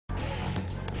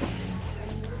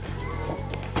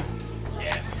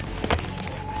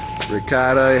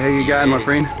Ricardo, how you going, my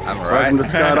friend? I'm alright. Welcome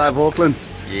to SkyDive Auckland.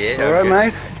 Yeah. Alright,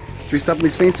 okay. mate. Dressed up in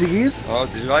these fancy gears. Oh,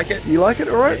 did you like it? You like it?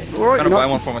 Alright. Yeah. Alright. I'm gonna buy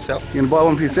one for myself. You're gonna buy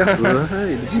one for yourself?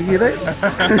 Hey, did you hear that?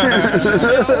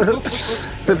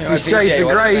 50 Shades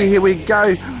of Grey, here we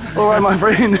go. Alright, my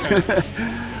friend.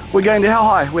 We're going to how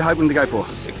high? We're hoping to go for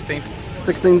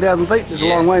 16,000 feet. It's a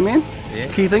long way, man.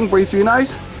 Yeah. Key thing, breathe through your nose.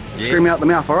 Yeah. Scream out the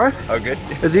mouth, alright? Oh, good.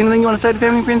 Is there anything you want to say to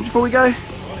family and friends before we go?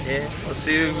 Yeah. I'll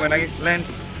see you when I land.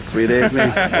 Sweet as,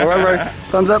 man. Alright, bro.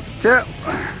 Thumbs up. Ciao.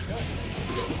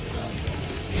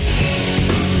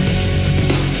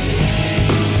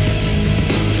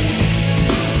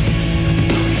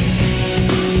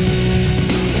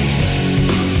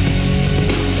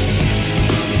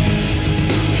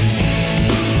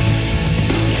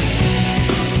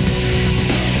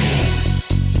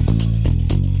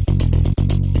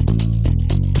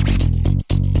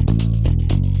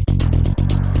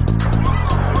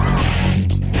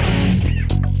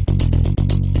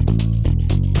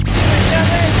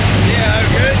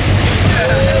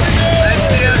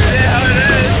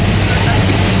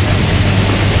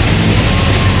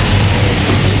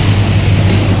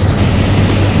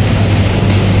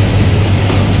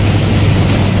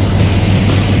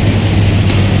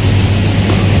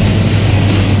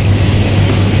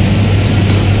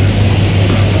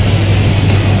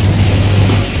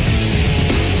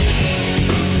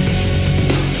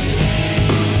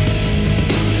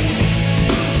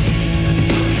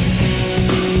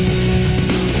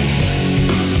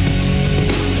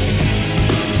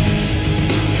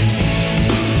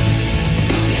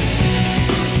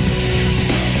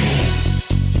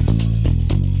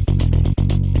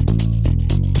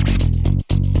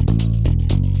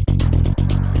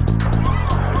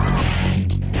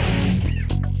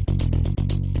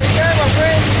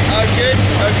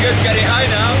 Just getting high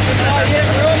now. Oh yeah,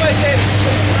 we're almost at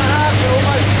 6.5, we're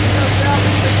almost south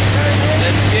of 6.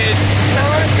 That's good.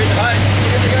 Good high.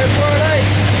 You're going to go for it, eh?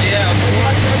 Yeah, of You're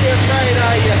not course. going to be afraid,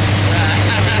 are you?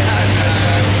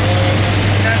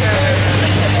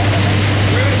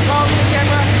 Ruben, calm the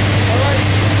camera. Alright,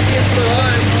 here's the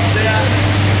line.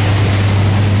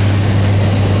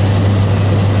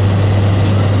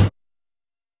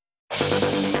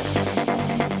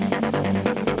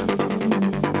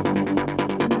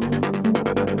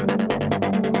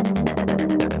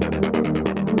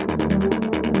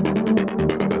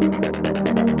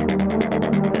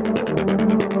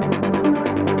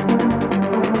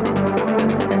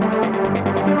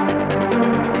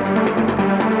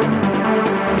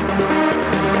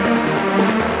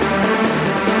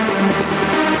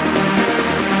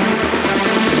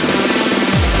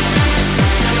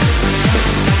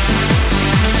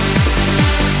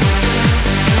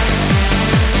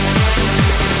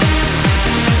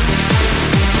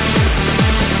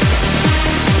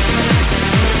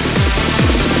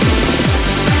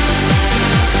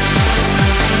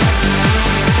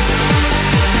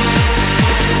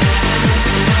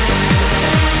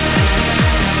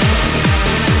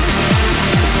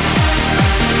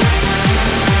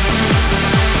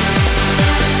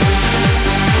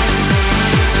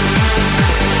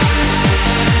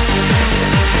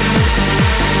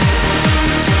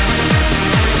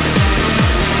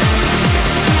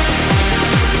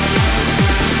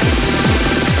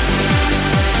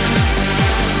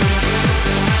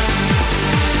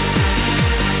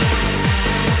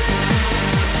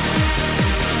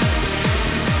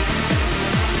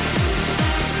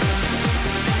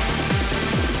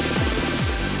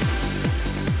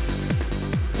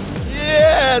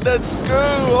 Yeah, that's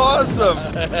cool. Awesome.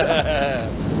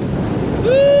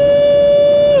 Woo!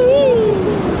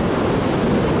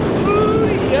 Woo,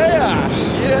 yeah.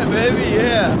 Yeah, baby,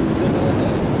 yeah.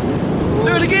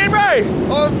 Do it again, Ray!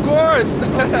 Of course.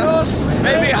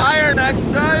 Maybe higher next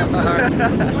time.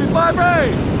 Give me 5,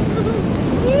 Ray!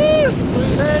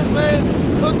 Sweet as,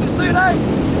 man. Talk to you soon, eh?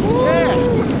 Yeah.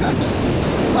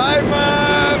 Bye,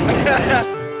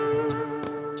 Mom.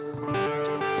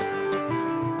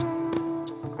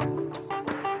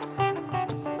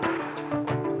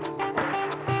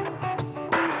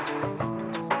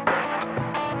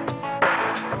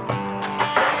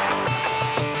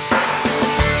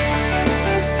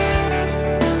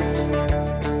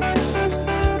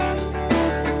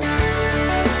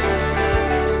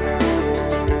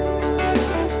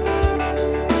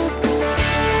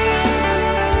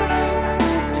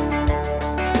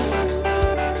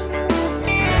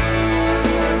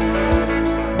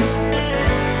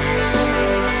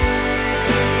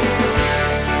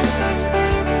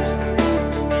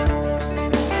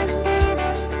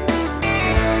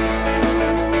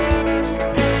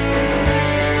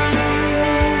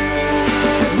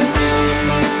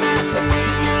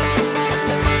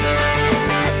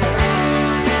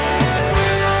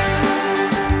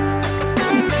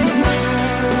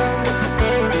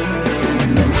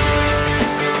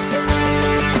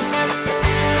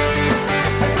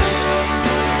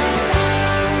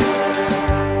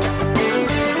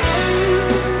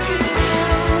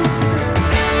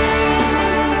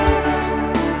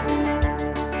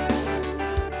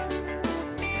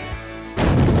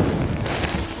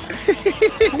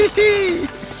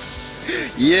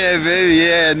 Yeah, baby,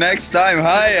 yeah. Next time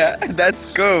higher. That's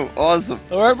cool. Awesome.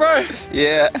 Alright, bro?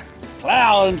 Yeah.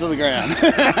 Plow into the ground.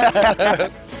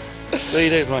 See you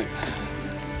days, mate.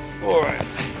 Alright.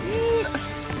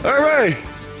 Alright,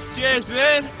 Cheers,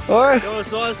 man. bro. Alright. That was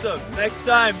awesome. Next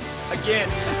time, again.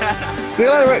 See you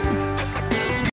later, mate.